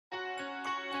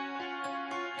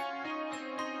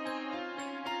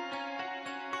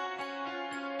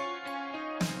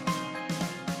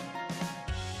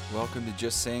Welcome to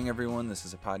Just Saying, everyone. This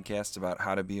is a podcast about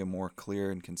how to be a more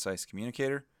clear and concise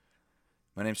communicator.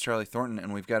 My name's Charlie Thornton,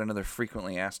 and we've got another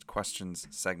frequently asked questions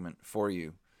segment for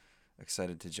you.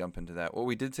 Excited to jump into that. What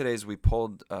we did today is we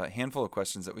pulled a handful of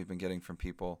questions that we've been getting from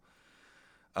people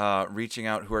reaching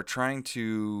out who are trying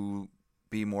to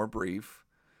be more brief,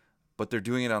 but they're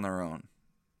doing it on their own.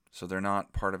 So they're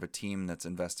not part of a team that's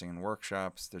investing in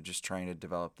workshops. They're just trying to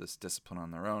develop this discipline on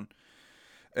their own.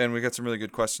 And we got some really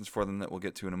good questions for them that we'll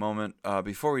get to in a moment.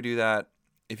 Before we do that,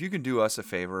 if you can do us a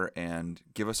favor and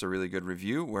give us a really good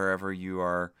review wherever you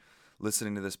are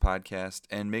listening to this podcast,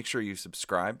 and make sure you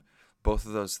subscribe. Both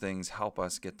of those things help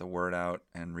us get the word out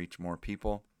and reach more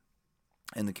people.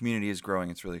 And the community is growing.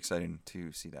 It's really exciting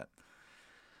to see that.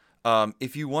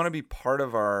 If you want to be part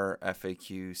of our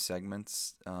FAQ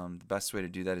segments, the best way to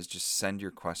do that is just send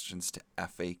your questions to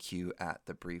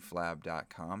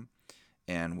faq@thebrieflab.com.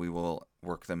 And we will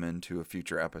work them into a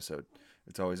future episode.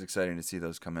 It's always exciting to see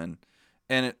those come in.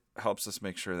 And it helps us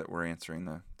make sure that we're answering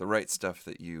the right stuff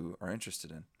that you are interested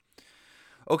in.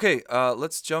 Okay,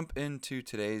 let's jump into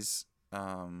today's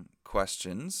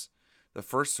questions. The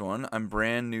first one, I'm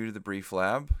brand new to the Brief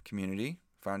Lab community.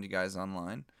 Found you guys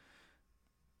online.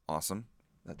 Awesome.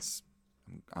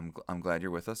 I'm glad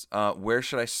you're with us. Where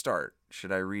should I start?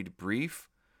 Should I read Brief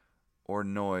or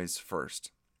Noise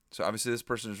first? So obviously this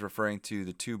person is referring to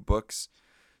the two books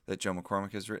that Joe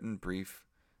McCormick has written, Brief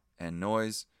and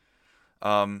Noise.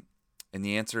 And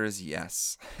the answer is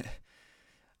yes.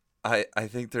 I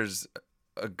think there's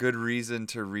a good reason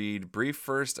to read Brief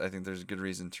first. I think there's a good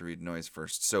reason to read Noise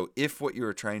first. So if what you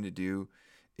are trying to do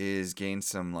is gain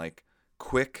some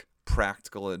quick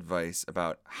practical advice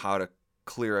about how to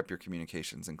clear up your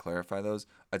communications and clarify those,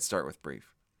 I'd start with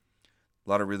Brief. A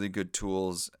lot of really good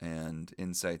tools and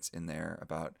insights in there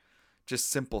about just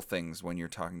simple things when you're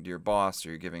talking to your boss or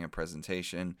you're giving a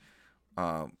presentation.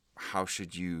 How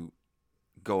should you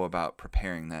go about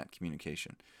preparing that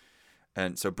communication?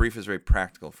 And so Brief is very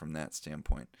practical from that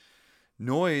standpoint.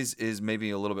 Noise is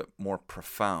maybe a little bit more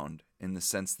profound in the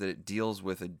sense that it deals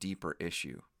with a deeper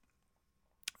issue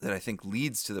that I think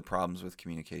leads to the problems with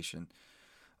communication.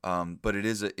 But it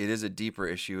is a deeper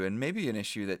issue, and maybe an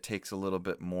issue that takes a little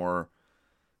bit more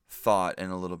thought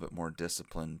and a little bit more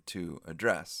discipline to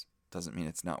address. Doesn't mean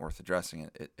it's not worth addressing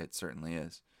it. It certainly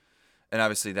is. And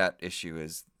obviously that issue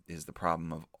is the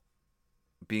problem of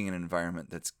being in an environment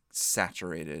that's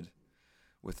saturated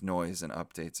with noise and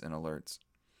updates and alerts.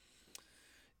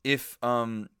 If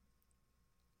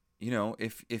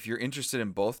if you're interested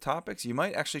in both topics, you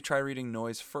might actually try reading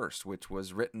Noise first, which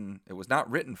was written, it was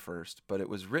not written first, but it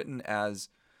was written as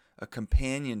a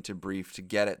companion to Brief to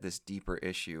get at this deeper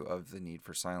issue of the need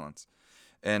for silence.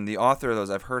 And the author of those,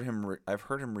 I've heard him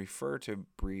refer to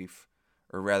Brief,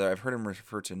 or rather, I've heard him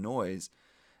refer to Noise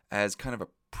as kind of a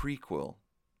prequel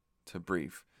to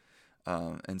Brief.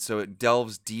 And so it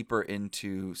delves deeper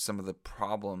into some of the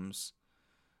problems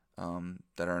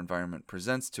that our environment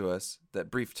presents to us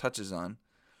that Brief touches on,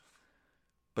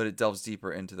 but it delves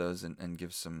deeper into those and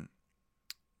gives some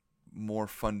more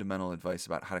fundamental advice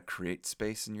about how to create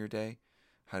space in your day,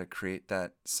 how to create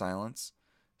that silence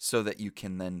so that you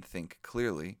can then think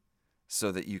clearly,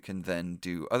 so that you can then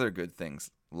do other good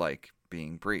things like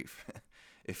being brief.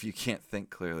 If you can't think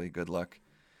clearly, good luck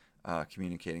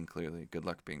communicating clearly. Good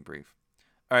luck being brief.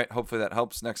 All right, hopefully that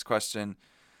helps. Next question.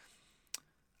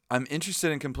 I'm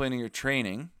interested in completing your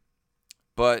training,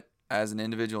 but as an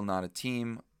individual, not a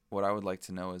team, what I would like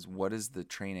to know is, what is the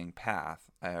training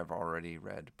path? I have already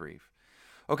read Brief.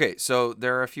 Okay, so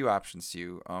there are a few options to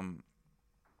you.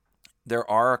 There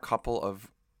are a couple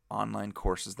of online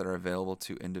courses that are available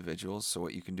to individuals. So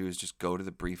what you can do is just go to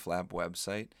the Brief Lab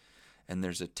website, and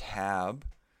there's a tab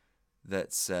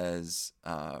that says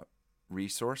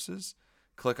resources.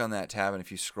 Click on that tab, and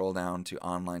if you scroll down to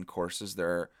online courses, there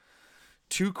are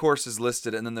 2 courses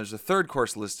listed, and then there's a third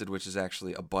course listed, which is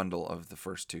actually a bundle of the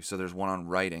first 2. So there's one on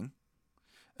writing,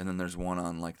 and then there's one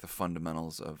on the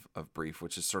fundamentals of Brief,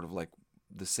 which is sort of like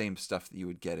the same stuff that you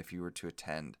would get if you were to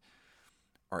attend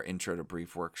our Intro to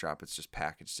Brief workshop. It's just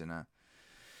packaged in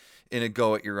a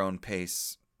go at your own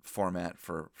pace format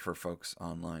for folks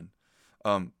online.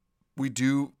 We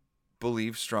do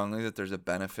believe strongly that there's a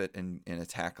benefit in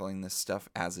tackling this stuff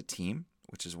as a team,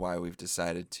 which is why we've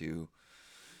decided to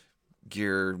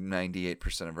gear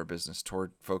 98% of our business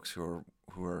toward folks who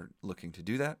are looking to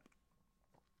do that.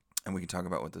 And we can talk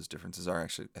about what those differences are.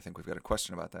 Actually, I think we've got a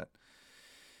question about that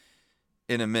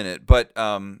in a minute. But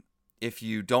if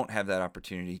you don't have that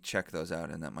opportunity, check those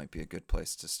out, and that might be a good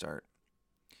place to start.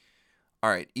 All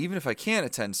right, even if I can't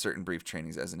attend certain brief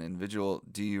trainings as an individual,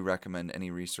 do you recommend any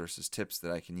resources, tips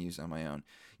that I can use on my own?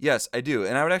 Yes, I do.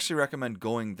 And I would actually recommend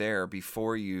going there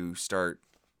before you start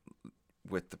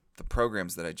with the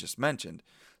programs that I just mentioned.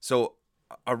 So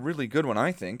a really good one,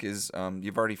 I think, is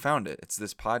you've already found it. It's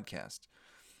this podcast.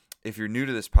 If you're new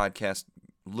to this podcast,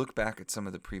 look back at some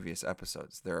of the previous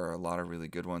episodes. There are a lot of really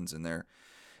good ones in there.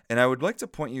 And I would like to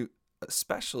point you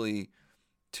especially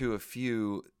to a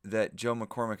few that Joe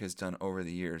McCormick has done over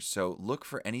the years. So look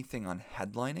for anything on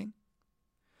headlining.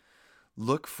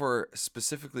 Look for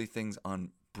specifically things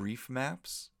on brief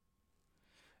maps.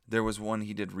 There was one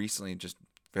he did recently, just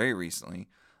very recently,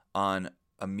 on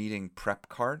a meeting prep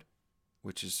card,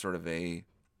 which is sort of a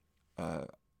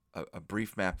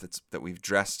brief map that we've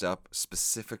dressed up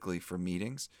specifically for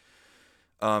meetings.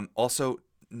 Also,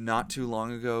 not too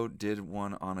long ago, did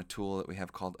one on a tool that we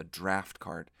have called a draft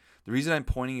card. The reason I'm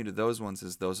pointing you to those ones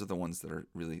is those are the ones that are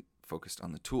really focused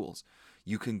on the tools.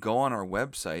 You can go on our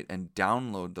website and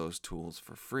download those tools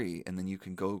for free, and then you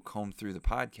can go comb through the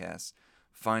podcasts,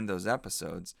 find those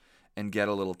episodes, and get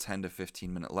a little 10 to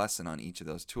 15 minute lesson on each of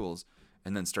those tools,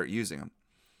 and then start using them.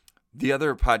 The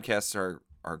other podcasts are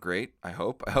great, I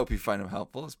hope. I hope you find them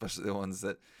helpful, especially the ones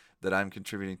that I'm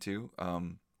contributing to.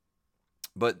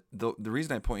 But the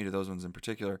reason I point you to those ones in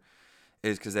particular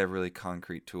is because they have really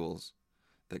concrete tools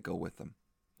that go with them.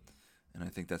 And I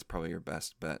think that's probably your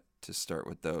best bet to start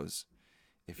with those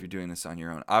if you're doing this on your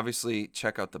own. Obviously,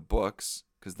 check out the books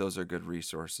because those are good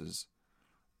resources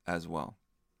as well.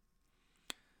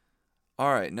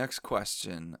 All right, next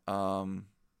question.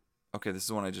 Okay, this is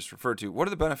the one I just referred to. What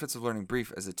are the benefits of learning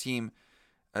brief as a team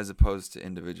as opposed to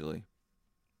individually?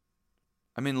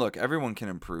 I mean, look, everyone can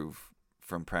improve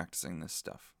from practicing this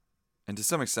stuff. And to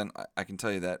some extent, I can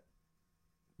tell you that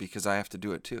because I have to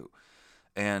do it too.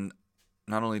 And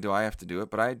not only do I have to do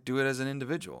it, but I do it as an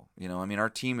individual. I mean, our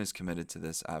team is committed to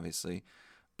this, obviously,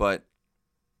 but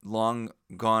long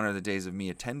gone are the days of me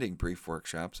attending brief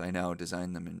workshops. I now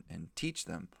design them and teach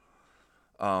them.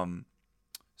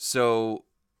 So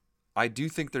I do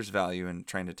think there's value in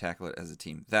trying to tackle it as a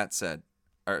team. That said,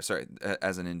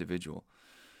 as an individual.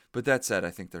 But that said,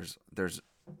 I think there's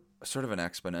sort of an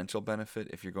exponential benefit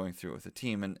if you're going through it with a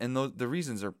team. And the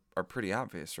reasons are pretty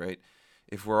obvious, right?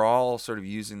 If we're all sort of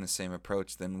using the same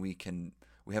approach, then we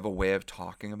have a way of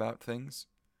talking about things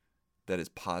that is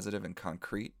positive and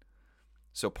concrete.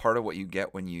 So part of what you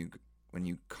get when you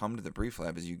come to the Brief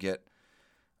Lab is you get,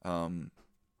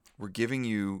 we're giving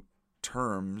you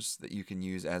terms that you can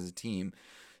use as a team.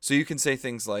 So you can say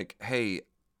things like, hey,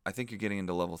 I think you're getting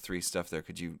into level 3 stuff there.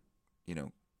 Could you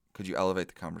elevate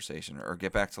the conversation or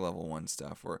get back to level 1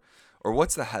 stuff? Or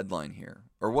what's the headline here?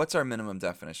 Or what's our minimum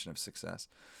definition of success?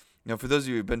 For those of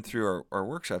you who've been through our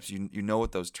workshops, you know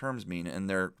what those terms mean, and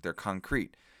they're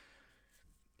concrete.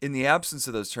 In the absence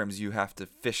of those terms, you have to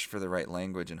fish for the right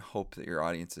language and hope that your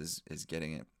audience is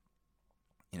getting it.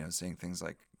 Saying things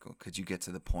like, could you get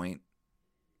to the point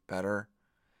better?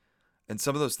 And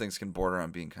some of those things can border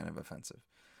on being kind of offensive.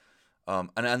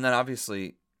 And then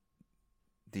obviously,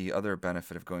 the other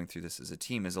benefit of going through this as a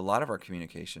team is a lot of our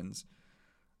communications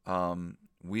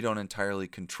we don't entirely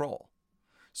control.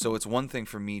 So it's one thing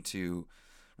for me to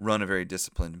run a very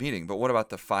disciplined meeting, but what about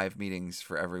the 5 meetings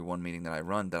for every 1 meeting that I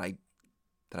run that I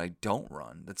don't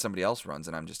run, that somebody else runs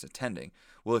and I'm just attending?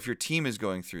 Well, if your team is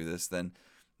going through this, then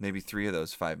maybe 3 of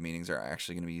those 5 meetings are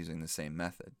actually going to be using the same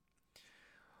method.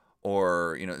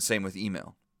 Or, same with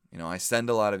email. I send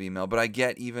a lot of email, but I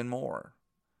get even more.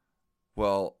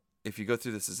 Well, if you go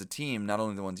through this as a team, not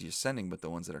only the ones you're sending, but the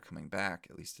ones that are coming back,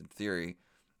 at least in theory,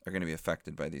 are going to be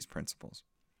affected by these principles.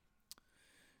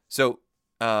 So,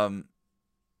 on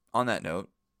that note,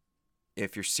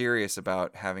 if you're serious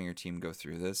about having your team go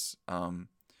through this,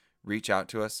 reach out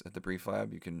to us at the Brief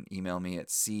Lab. You can email me at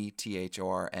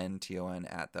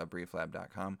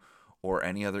cthornton@thebrieflab.com or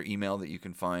any other email that you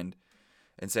can find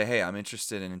and say, hey, I'm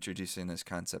interested in introducing this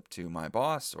concept to my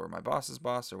boss or my boss's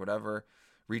boss or whatever.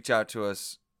 Reach out to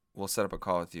us. We'll set up a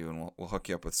call with you and we'll hook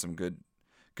you up with some good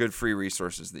free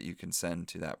resources that you can send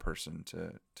to that person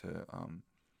to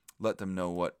let them know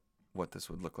what this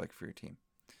would look like for your team.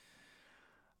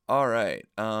 All right.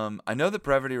 I know that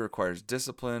brevity requires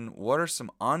discipline. What are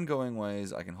some ongoing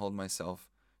ways I can hold myself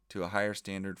to a higher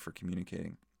standard for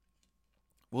communicating?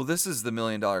 Well, this is the $1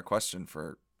 million question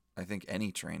for, I think,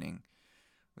 any training,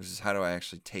 which is how do I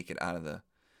actually take it out of the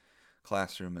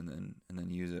classroom and then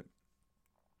use it?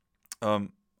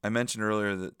 I mentioned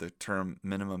earlier that the term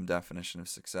minimum definition of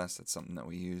success, that's something that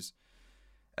we use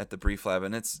at the Brief Lab.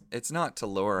 And it's not to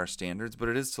lower our standards, but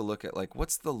it is to look at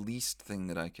what's the least thing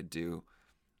that I could do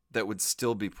that would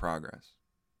still be progress.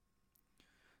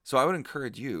 So I would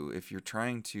encourage you, if you're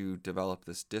trying to develop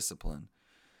this discipline,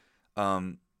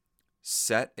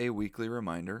 set a weekly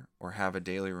reminder or have a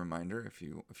daily reminder if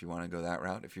you want to go that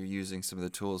route. If you're using some of the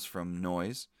tools from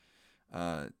Noise,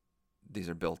 these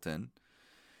are built in.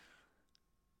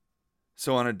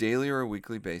 So on a daily or a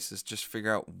weekly basis, just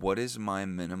figure out what is my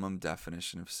minimum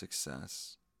definition of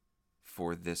success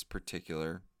for this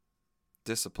particular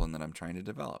discipline that I'm trying to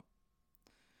develop.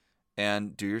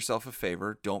 And do yourself a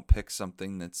favor, don't pick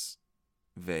something that's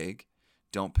vague.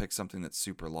 Don't pick something that's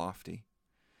super lofty.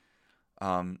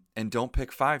 And don't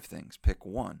pick 5 things, pick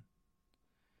 1.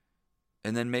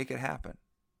 And then make it happen.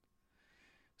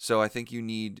 So I think you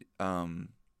need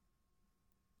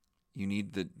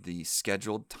the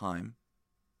scheduled time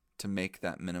to make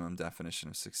that minimum definition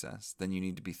of success. Then you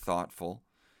need to be thoughtful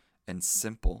and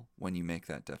simple when you make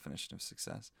that definition of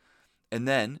success. And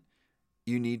then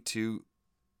you need to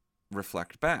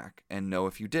reflect back and know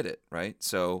if you did it, right?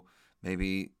 So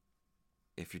maybe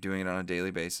if you're doing it on a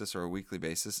daily basis or a weekly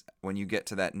basis, when you get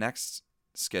to that next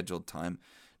scheduled time,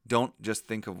 don't just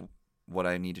think of what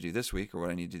I need to do this week or what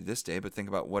I need to do this day, but think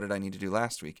about what did I need to do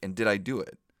last week and did I do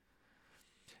it?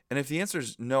 And if the answer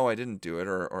is no, I didn't do it,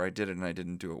 or I did it and I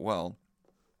didn't do it well,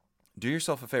 do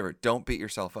yourself a favor. Don't beat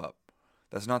yourself up.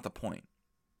 That's not the point.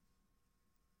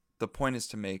 The point is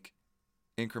to make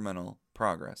incremental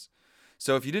progress.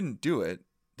 So if you didn't do it,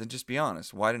 then just be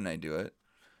honest. Why didn't I do it?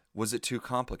 Was it too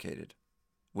complicated?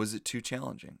 Was it too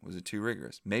challenging? Was it too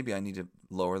rigorous? Maybe I need to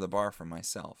lower the bar for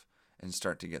myself and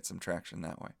start to get some traction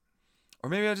that way. Or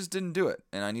maybe I just didn't do it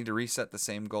and I need to reset the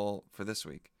same goal for this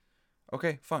week.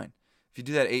 Okay, fine. If you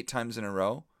do that 8 times in a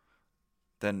row,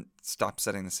 then stop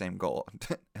setting the same goal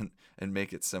and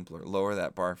make it simpler. Lower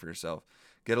that bar for yourself.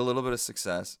 Get a little bit of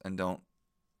success and don't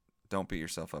beat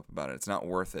yourself up about it. It's not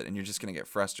worth it, and you're just going to get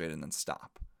frustrated and then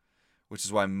stop, which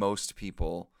is why most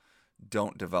people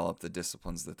don't develop the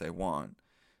disciplines that they want,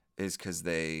 is because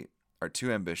they are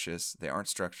too ambitious, they aren't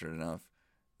structured enough,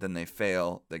 then they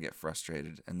fail, they get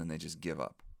frustrated, and then they just give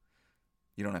up.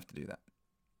 You don't have to do that.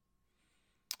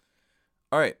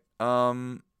 All right.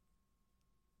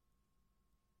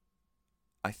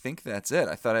 I think that's it.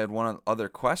 I thought I had one other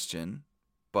question,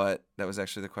 but that was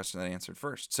actually the question that I answered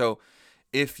first. So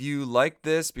if you liked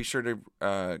this, be sure to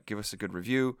give us a good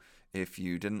review. If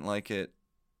you didn't like it,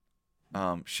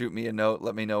 shoot me a note.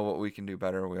 Let me know what we can do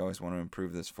better. We always want to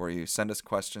improve this for you. Send us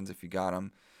questions if you got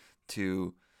them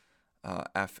to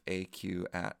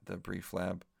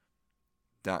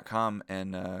faq@thebrieflab.com.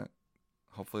 And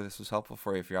hopefully this was helpful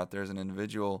for you. If you're out there as an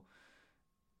individual,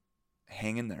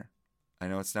 hang in there. I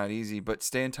know it's not easy, but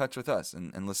stay in touch with us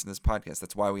and listen to this podcast.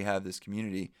 That's why we have this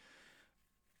community.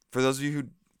 For those of you who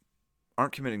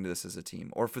aren't committing to this as a team,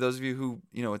 or for those of you who,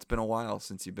 it's been a while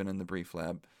since you've been in the Brief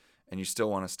Lab and you still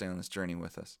want to stay on this journey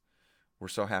with us, we're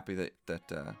so happy that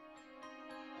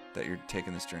you're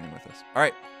taking this journey with us. All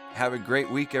right. Have a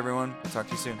great week, everyone. I'll talk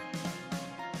to you soon.